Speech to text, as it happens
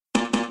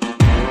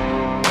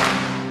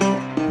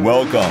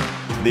Welcome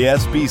to the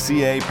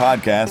SBCA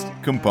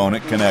podcast,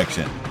 Component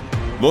Connection.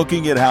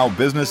 Looking at how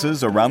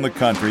businesses around the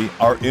country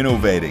are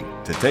innovating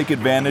to take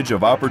advantage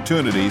of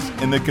opportunities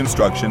in the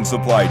construction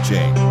supply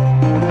chain.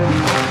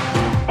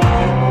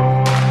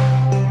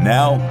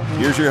 Now,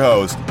 here's your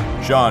host,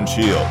 Sean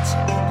Shields.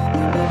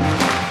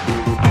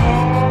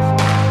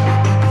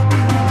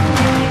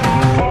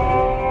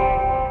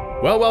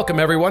 Well, welcome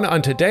everyone.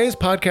 On today's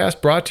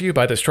podcast, brought to you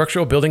by the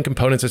Structural Building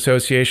Components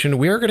Association,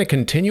 we are going to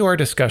continue our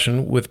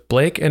discussion with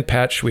Blake and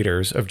Pat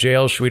Schwieters of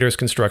JL Schwieters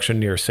Construction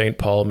near St.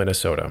 Paul,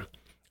 Minnesota.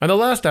 On the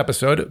last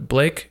episode,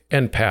 Blake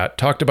and Pat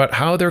talked about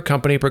how their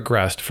company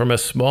progressed from a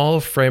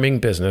small framing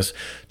business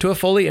to a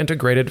fully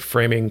integrated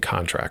framing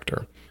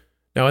contractor.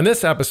 Now, in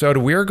this episode,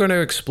 we're going to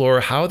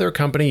explore how their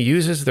company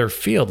uses their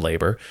field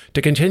labor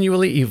to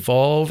continually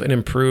evolve and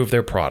improve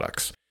their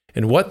products,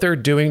 and what they're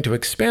doing to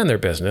expand their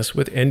business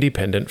with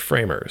independent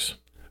framers.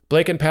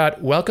 Blake and Pat,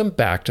 welcome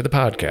back to the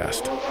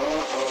podcast.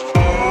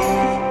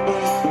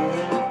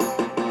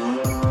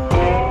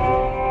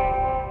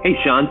 Hey,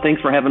 Sean,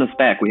 thanks for having us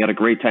back. We had a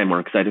great time. We're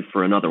excited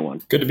for another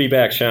one. Good to be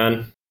back,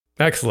 Sean.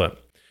 Excellent.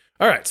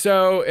 All right,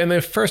 so in the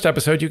first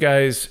episode, you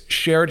guys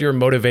shared your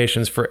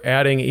motivations for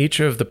adding each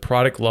of the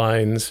product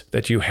lines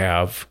that you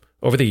have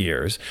over the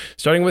years,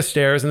 starting with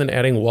stairs and then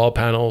adding wall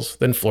panels,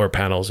 then floor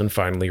panels, and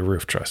finally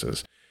roof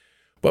trusses.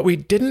 What we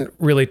didn't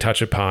really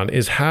touch upon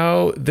is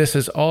how this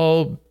has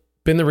all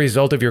been the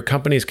result of your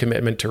company's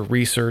commitment to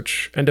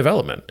research and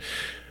development.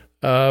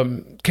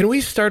 Can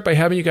we start by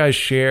having you guys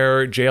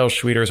share JL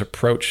Schwieters'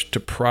 approach to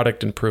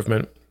product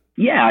improvement?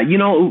 Yeah,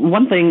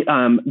 one thing,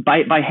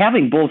 by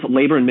having both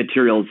labor and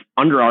materials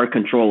under our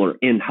control or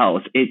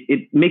in-house,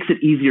 it makes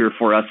it easier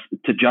for us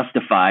to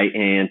justify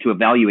and to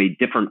evaluate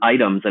different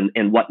items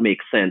and what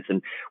makes sense.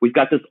 And we've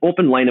got this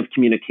open line of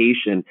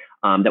communication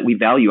that we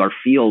value our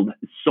field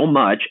so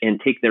much and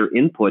take their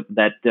input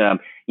that,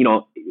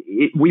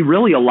 we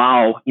really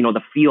allow,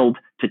 the field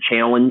to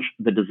challenge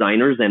the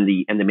designers and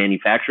the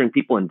manufacturing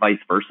people and vice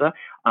versa.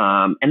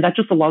 And that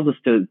just allows us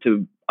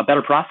to a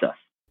better process.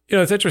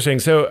 It's interesting.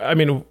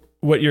 So,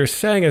 what you're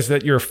saying is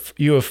that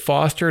you have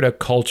fostered a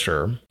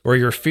culture where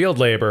your field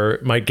labor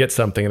might get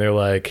something and they're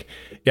like,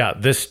 yeah,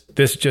 this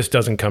just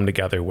doesn't come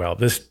together well.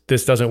 This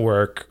doesn't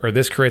work, or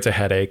this creates a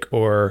headache.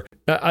 Or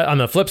on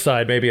the flip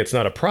side, maybe it's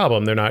not a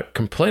problem. They're not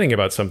complaining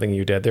about something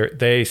you did.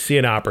 They see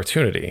an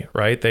opportunity,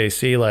 right? They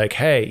see like,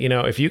 hey,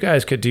 if you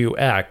guys could do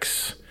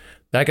X,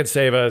 that could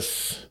save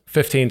us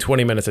 15,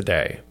 20 minutes a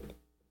day.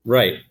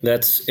 Right.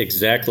 That's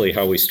exactly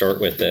how we start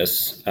with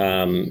this.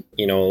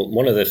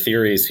 One of the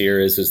theories here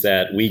is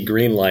that we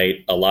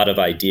greenlight a lot of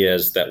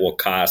ideas that will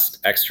cost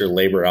extra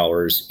labor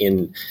hours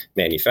in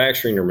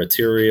manufacturing or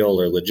material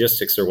or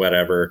logistics or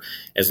whatever,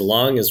 as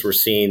long as we're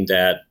seeing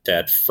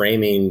that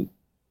framing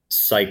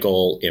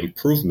cycle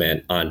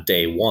improvement on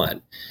day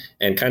one.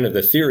 And kind of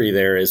the theory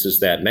there is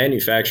that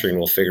manufacturing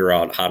will figure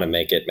out how to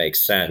make it make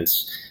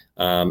sense,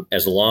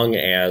 as long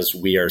as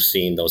we are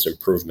seeing those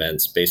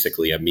improvements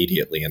basically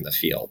immediately in the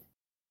field.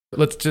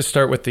 Let's just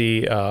start with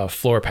the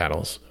floor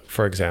panels,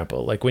 for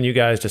example. Like when you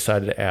guys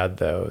decided to add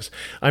those,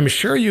 I'm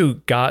sure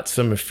you got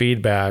some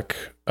feedback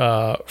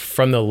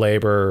from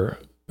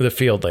the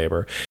field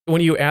labor.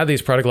 When you add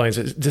these product lines,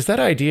 does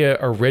that idea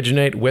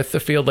originate with the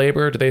field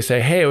labor? Do they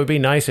say, hey, it would be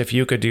nice if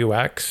you could do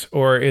X?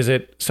 Or is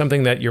it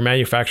something that your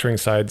manufacturing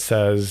side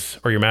says,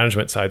 or your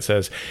management side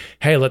says,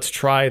 hey, let's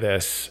try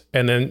this,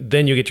 and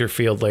then you get your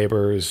field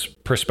labor's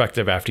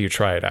perspective after you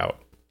try it out?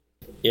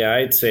 Yeah,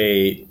 I'd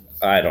say,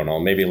 I don't know,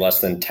 maybe less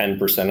than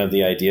 10% of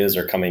the ideas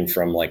are coming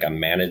from like a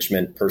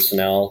management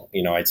personnel.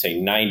 I'd say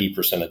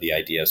 90% of the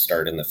ideas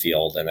start in the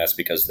field, and that's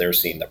because they're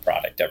seeing the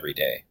product every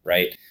day,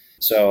 right?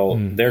 So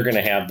they're going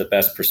to have the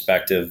best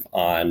perspective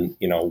on,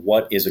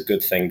 what is a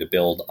good thing to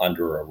build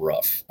under a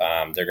roof.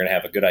 They're going to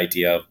have a good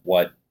idea of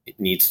what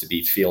needs to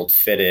be field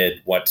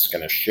fitted, what's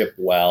going to ship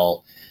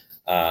well.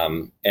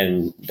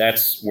 And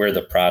that's where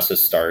the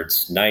process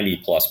starts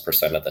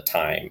 90+% of the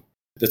time.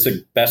 That's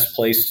a best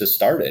place to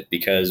start it,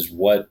 because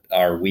what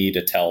are we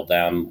to tell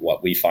them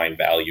what we find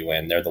value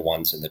in? They're the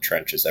ones in the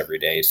trenches every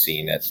day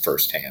seeing it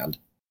firsthand.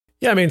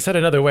 Yeah, said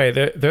another way,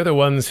 they're the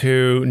ones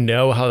who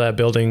know how that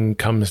building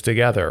comes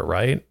together,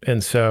 right?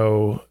 And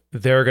so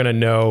they're going to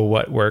know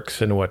what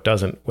works and what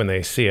doesn't when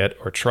they see it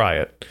or try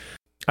it.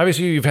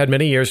 Obviously, you've had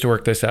many years to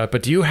work this out,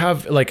 but do you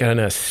have like an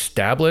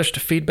established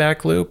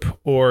feedback loop,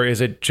 or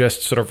is it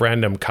just sort of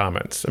random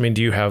comments?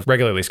 Do you have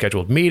regularly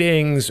scheduled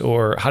meetings,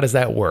 or how does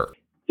that work?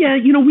 Yeah,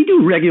 we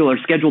do regular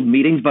scheduled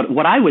meetings, but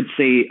what I would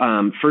say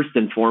first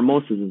and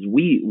foremost is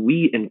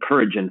we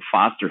encourage and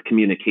foster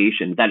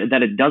communication, that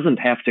it doesn't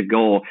have to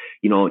go,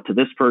 to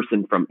this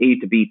person from A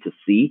to B to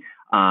C.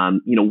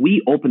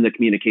 We open the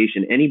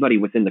communication. Anybody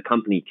within the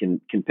company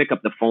can pick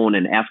up the phone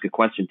and ask a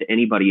question to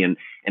anybody. And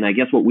I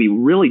guess what we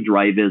really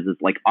drive is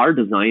like our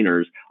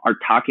designers are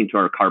talking to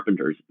our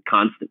carpenters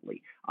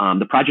constantly.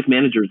 The project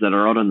managers that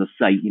are out on the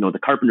site, the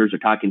carpenters are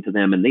talking to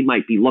them, and they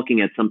might be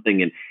looking at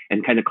something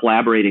and kind of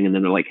collaborating. And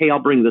then they're like, hey, I'll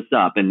bring this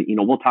up and,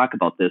 we'll talk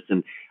about this.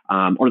 And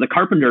Or the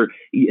carpenter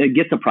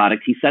gets a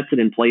product, he sets it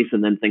in place,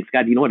 and then thinks,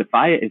 God, you know what? If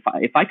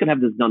I could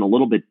have this done a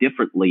little bit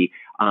differently,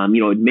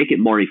 it'd make it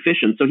more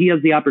efficient. So he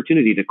has the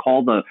opportunity to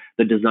call the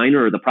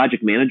designer or the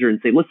project manager and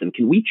say, listen,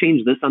 can we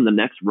change this on the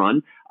next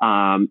run?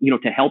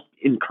 To help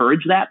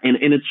encourage that, and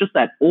it's just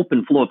that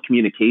open flow of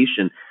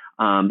communication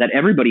that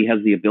everybody has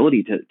the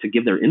ability to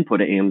give their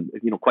input, and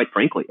quite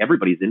frankly,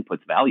 everybody's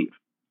input's valued.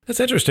 That's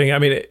interesting. I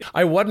mean,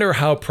 I wonder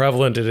how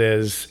prevalent it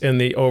is in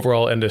the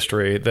overall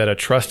industry that a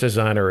truss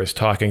designer is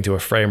talking to a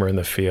framer in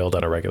the field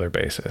on a regular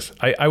basis.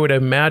 I would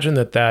imagine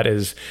that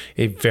is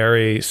a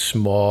very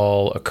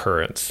small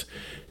occurrence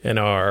in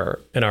our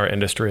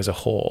industry as a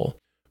whole.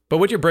 But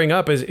what you bring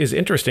up is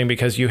interesting,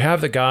 because you have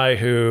the guy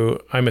who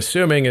I'm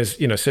assuming is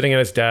sitting at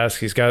his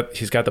desk. He's got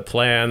the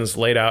plans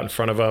laid out in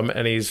front of him,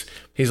 and he's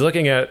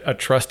looking at a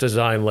truss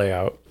design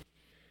layout.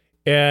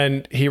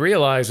 And he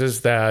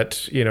realizes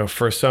that,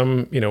 for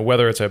some,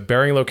 whether it's a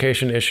bearing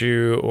location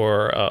issue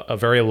or a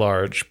very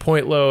large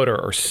point load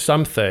or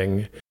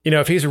something,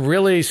 if he's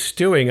really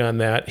stewing on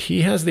that,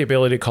 he has the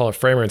ability to call a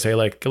framer and say,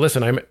 like,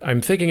 listen,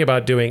 I'm thinking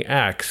about doing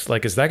X.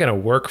 Like, is that going to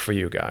work for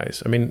you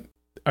guys? I mean,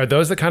 are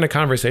those the kind of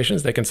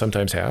conversations they can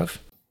sometimes have?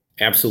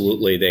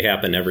 Absolutely. They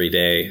happen every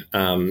day,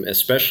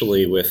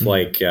 especially with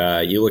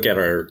you look at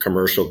our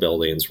commercial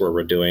buildings where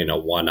we're doing a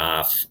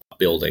one-off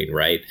building,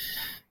 right?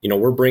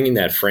 We're bringing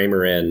that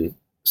framer in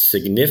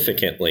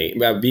significantly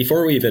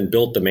before we even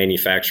built the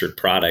manufactured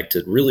product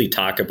to really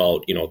talk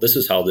about, this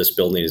is how this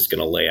building is going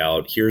to lay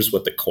out. Here's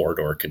what the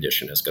corridor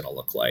condition is going to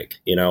look like.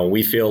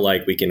 We feel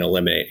like we can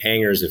eliminate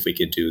hangers if we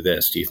could do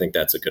this. Do you think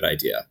that's a good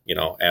idea?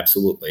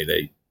 Absolutely.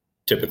 They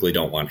typically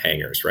don't want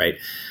hangers, right?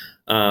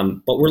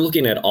 But we're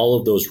looking at all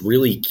of those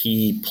really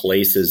key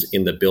places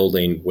in the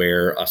building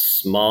where a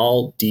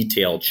small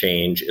detail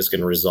change is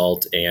going to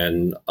result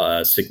in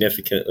a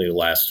significantly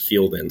less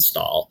field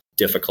install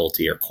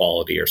difficulty or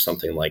quality or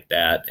something like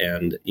that.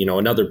 And,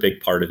 another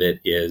big part of it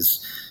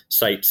is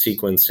site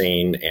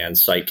sequencing and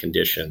site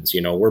conditions.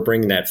 We're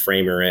bringing that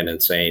framer in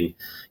and saying,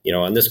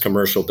 on this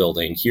commercial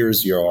building,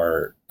 here's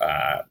your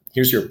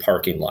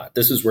parking lot.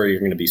 This is where you're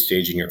going to be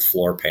staging your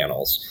floor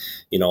panels.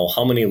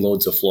 How many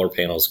loads of floor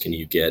panels can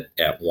you get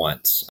at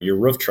once? Your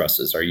roof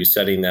trusses, are you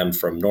setting them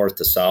from north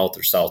to south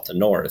or south to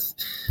north?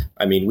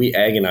 I mean, we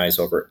agonize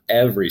over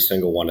every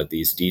single one of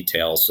these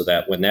details so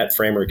that when that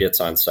framer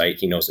gets on site,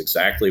 he knows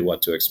exactly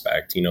what to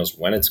expect. He knows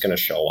when it's going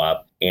to show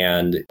up.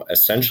 And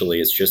essentially,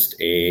 it's just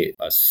a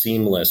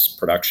seamless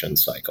production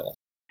cycle.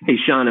 Hey,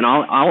 Sean, and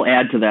I'll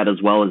add to that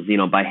as well as,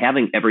 by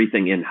having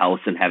everything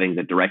in-house and having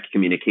the direct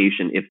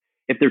communication,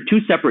 if they're two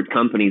separate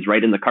companies,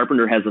 right, and the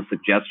carpenter has a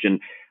suggestion,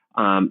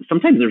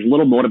 sometimes there's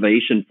little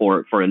motivation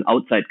for an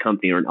outside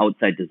company or an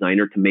outside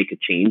designer to make a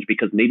change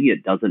because maybe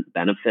it doesn't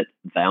benefit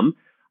them.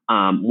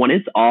 When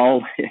it's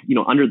all,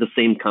 under the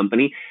same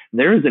company,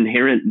 there is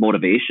inherent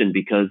motivation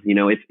because,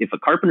 if a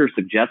carpenter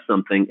suggests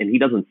something and he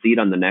doesn't see it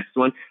on the next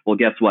one, well,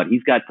 guess what?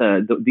 He's got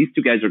these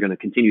two guys are going to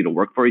continue to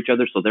work for each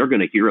other, so they're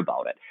going to hear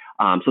about it.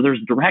 So there's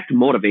direct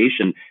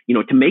motivation,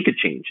 to make a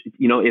change.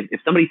 If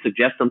somebody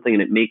suggests something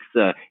and it makes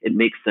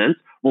sense,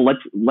 well,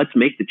 let's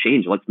make the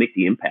change. Let's make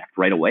the impact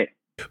right away.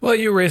 Well,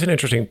 you raise an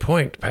interesting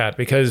point, Pat,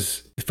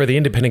 because for the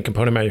independent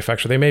component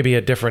manufacturer, they may be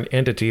a different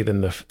entity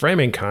than the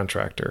framing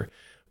contractor,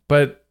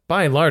 but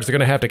by and large, they're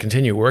going to have to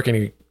continue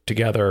working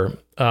together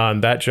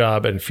on that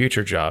job and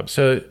future jobs.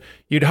 So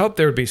you'd hope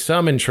there would be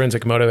some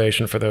intrinsic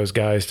motivation for those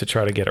guys to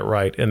try to get it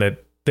right and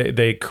that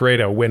they create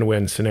a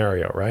win-win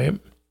scenario, right?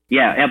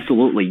 Yeah,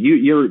 absolutely.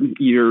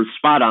 You're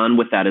spot on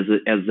with that.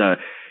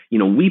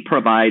 We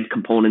provide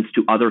components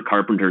to other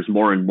carpenters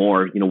more and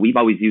more. We've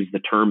always used the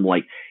term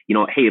like,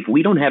 hey, if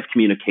we don't have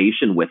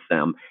communication with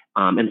them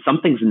and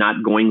something's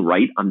not going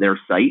right on their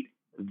site,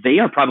 they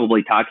are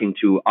probably talking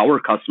to our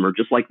customer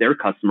just like their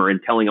customer and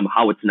telling them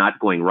how it's not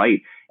going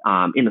right.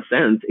 In a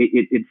sense,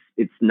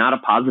 it's not a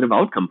positive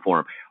outcome for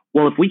them.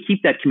 Well, if we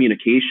keep that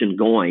communication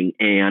going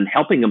and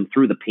helping them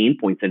through the pain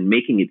points and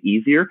making it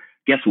easier,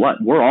 guess what?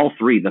 We're all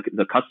three,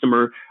 the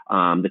customer,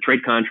 the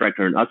trade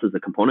contractor, and us as a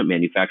component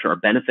manufacturer are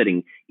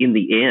benefiting in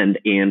the end.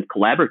 And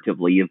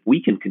collaboratively, if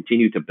we can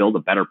continue to build a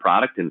better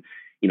product and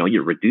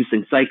you're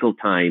reducing cycle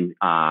time,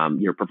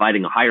 you're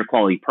providing a higher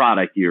quality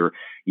product, you're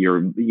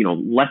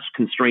less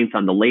constraints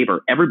on the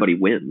labor, everybody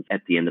wins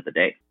at the end of the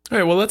day. All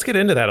right, well, let's get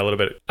into that a little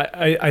bit.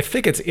 I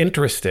think it's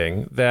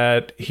interesting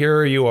that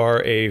here you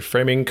are a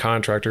framing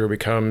contractor who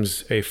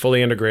becomes a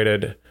fully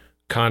integrated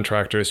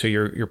contractor. So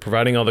you're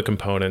providing all the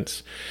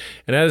components.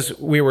 And as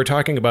we were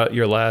talking about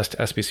your last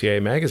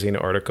SBCA magazine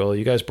article,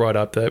 you guys brought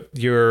up that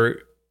you're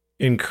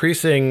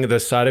increasing the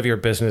side of your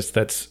business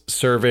that's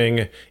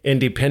serving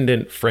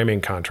independent framing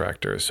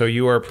contractors. So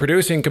you are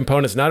producing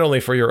components not only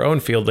for your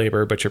own field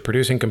labor, but you're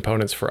producing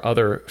components for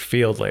other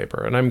field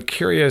labor. And I'm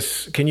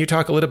curious, can you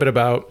talk a little bit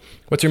about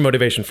what's your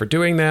motivation for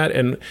doing that?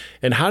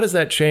 And how does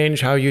that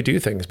change how you do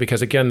things?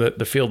 Because again,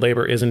 the field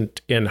labor isn't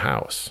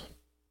in-house.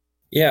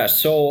 Yeah,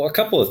 so a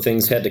couple of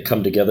things had to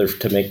come together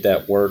to make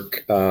that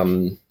work.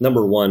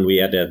 Number one, we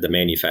had to have the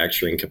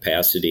manufacturing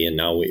capacity, and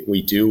now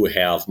we do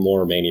have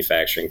more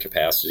manufacturing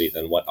capacity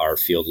than what our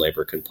field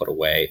labor can put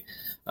away.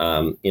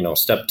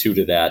 Step two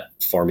to that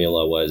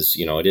formula was,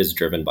 it is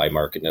driven by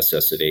market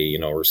necessity.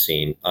 We're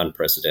seeing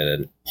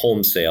unprecedented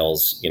home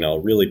sales,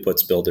 really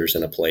puts builders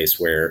in a place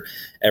where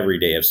every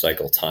day of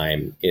cycle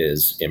time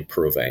is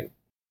improving.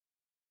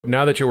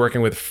 Now that you're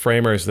working with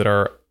framers that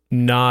are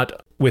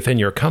not within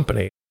your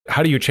company,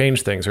 how do you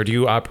change things, or do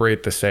you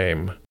operate the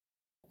same?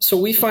 So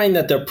we find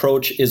that the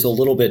approach is a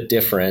little bit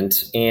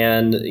different.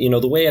 And,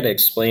 the way I'd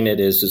explain it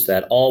is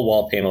that all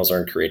wall panels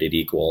aren't created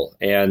equal.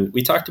 And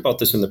we talked about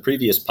this in the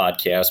previous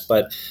podcast,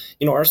 but,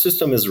 our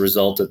system is a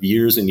result of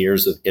years and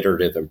years of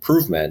iterative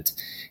improvement.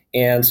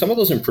 And some of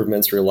those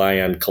improvements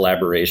rely on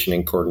collaboration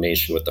and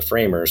coordination with the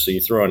framer. So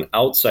you throw an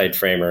outside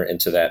framer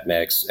into that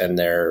mix, and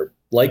they're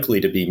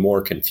likely to be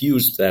more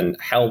confused than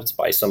helped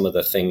by some of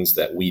the things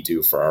that we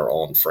do for our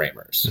own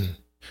framers.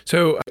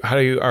 So how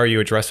are you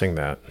addressing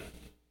that?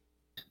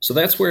 So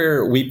that's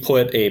where we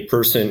put a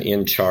person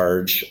in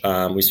charge.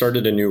 We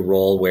started a new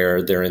role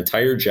where their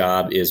entire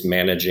job is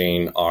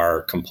managing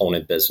our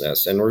component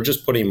business. And we're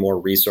just putting more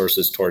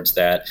resources towards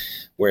that,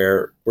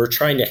 where we're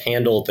trying to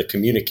handle the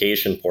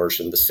communication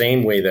portion the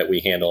same way that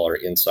we handle our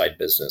inside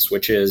business,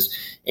 which is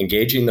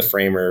engaging the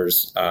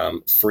framers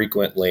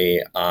frequently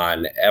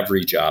on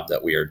every job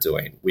that we are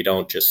doing. We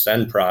don't just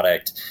send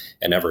product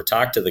and never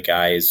talk to the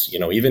guys.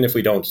 Even if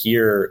we don't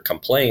hear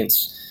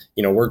complaints,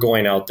 we're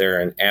going out there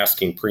and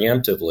asking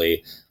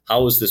preemptively,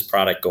 how is this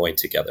product going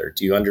together?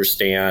 Do you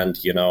understand,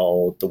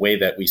 the way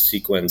that we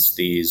sequence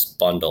these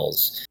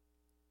bundles?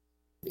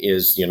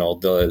 Is,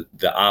 the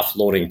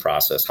offloading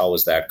process, how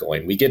is that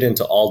going? We get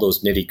into all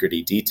those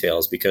nitty-gritty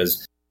details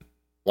because,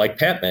 like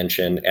Pat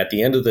mentioned, at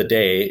the end of the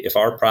day, if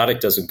our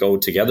product doesn't go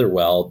together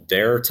well,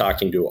 they're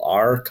talking to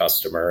our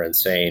customer and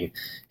saying,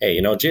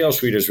 hey, JL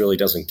Schwieters really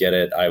doesn't get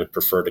it. I would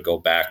prefer to go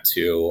back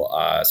to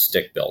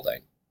stick building.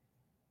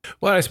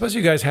 Well, I suppose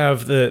you guys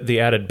have the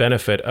added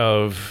benefit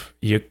of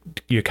you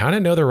kind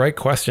of know the right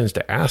questions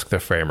to ask the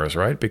framers,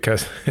 right?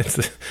 Because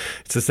it's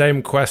the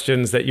same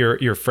questions that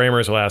your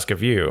framers will ask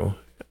of you.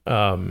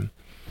 So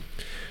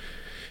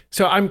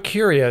I'm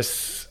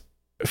curious,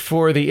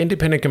 for the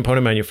independent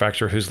component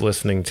manufacturer who's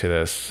listening to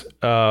this,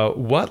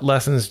 what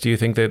lessons do you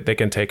think that they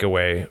can take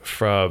away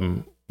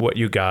from what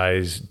you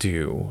guys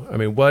do? I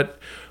mean, what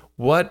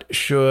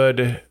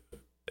should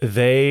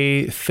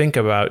they think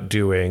about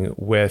doing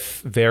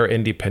with their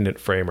independent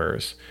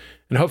framers?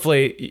 And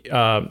hopefully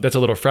that's a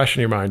little fresh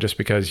in your mind just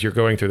because you're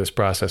going through this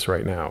process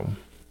right now.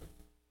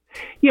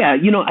 Yeah,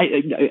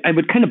 I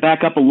would kind of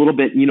back up a little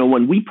bit.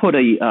 When we put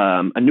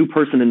a new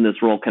person in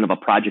this role, kind of a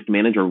project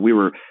manager, we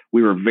were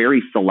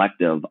very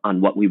selective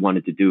on what we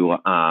wanted to do.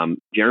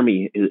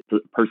 Jeremy is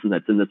the person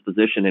that's in this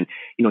position, and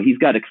he's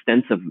got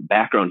extensive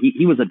background.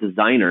 He was a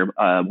designer,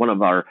 one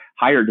of our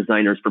hire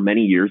designers for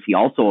many years. He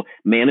also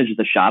managed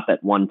the shop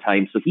at one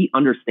time, so he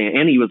understands,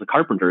 and he was a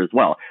carpenter as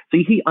well. So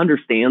he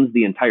understands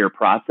the entire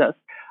process.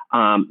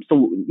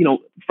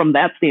 From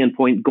that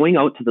standpoint, going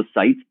out to the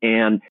sites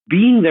and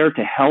being there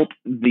to help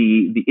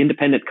the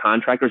independent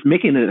contractors,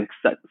 making it a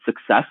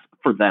success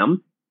for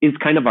them is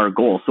kind of our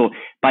goal. So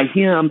by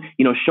him,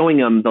 showing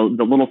them the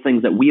little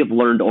things that we have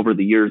learned over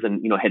the years,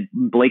 and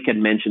Blake had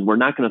mentioned, we're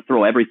not going to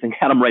throw everything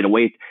at them right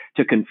away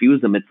to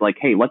confuse them. It's like,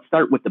 hey, let's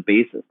start with the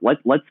basis.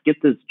 Let's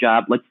get this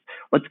job. Let's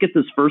get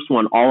this first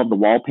one, all of the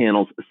wall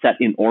panels set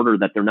in order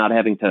that they're not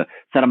having to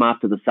set them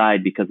off to the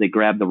side because they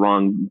grabbed the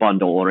wrong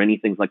bundle or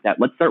anything like that.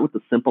 Let's start with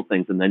the simple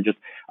things and then just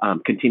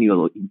continue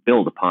to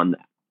build upon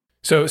that.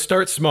 So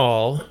start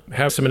small,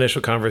 have some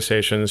initial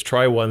conversations,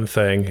 try one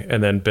thing,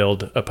 and then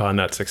build upon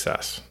that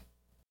success.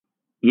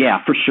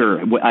 Yeah, for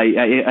sure.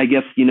 I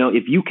guess,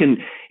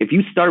 if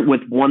you start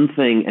with one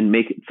thing and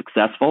make it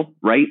successful,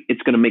 right,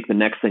 it's going to make the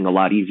next thing a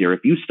lot easier.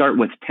 If you start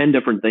with 10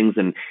 different things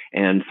and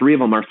 3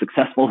 of them are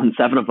successful and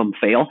 7 of them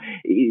fail,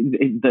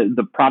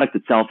 the product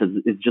itself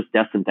is just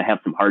destined to have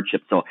some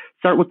hardship. So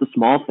start with the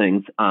small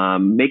things,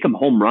 make them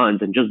home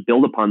runs, and just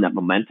build upon that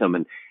momentum.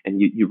 And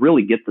you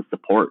really get the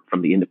support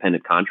from the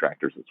independent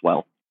contractors as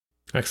well.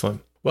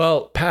 Excellent.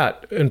 Well,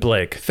 Pat and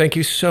Blake, thank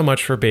you so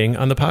much for being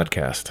on the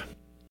podcast.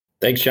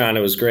 Thanks, Sean. It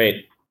was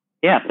great.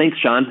 Yeah, thanks,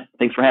 Sean.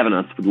 Thanks for having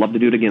us. We'd love to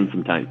do it again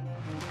sometime.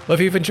 Well, if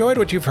you've enjoyed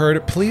what you've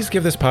heard, please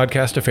give this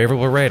podcast a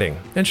favorable rating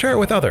and share it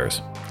with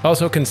others.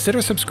 Also,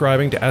 consider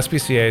subscribing to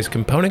SBCA's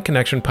Component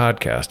Connection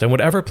podcast on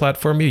whatever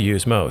platform you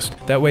use most.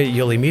 That way,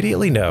 you'll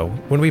immediately know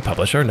when we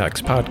publish our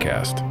next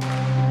podcast.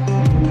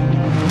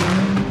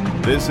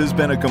 This has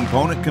been a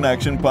Component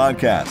Connection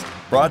podcast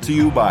brought to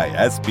you by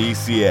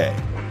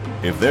SBCA.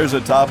 If there's a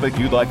topic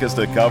you'd like us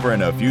to cover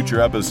in a future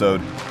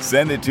episode,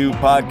 send it to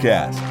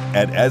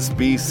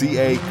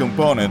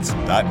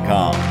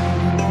podcast@sbcacomponents.com.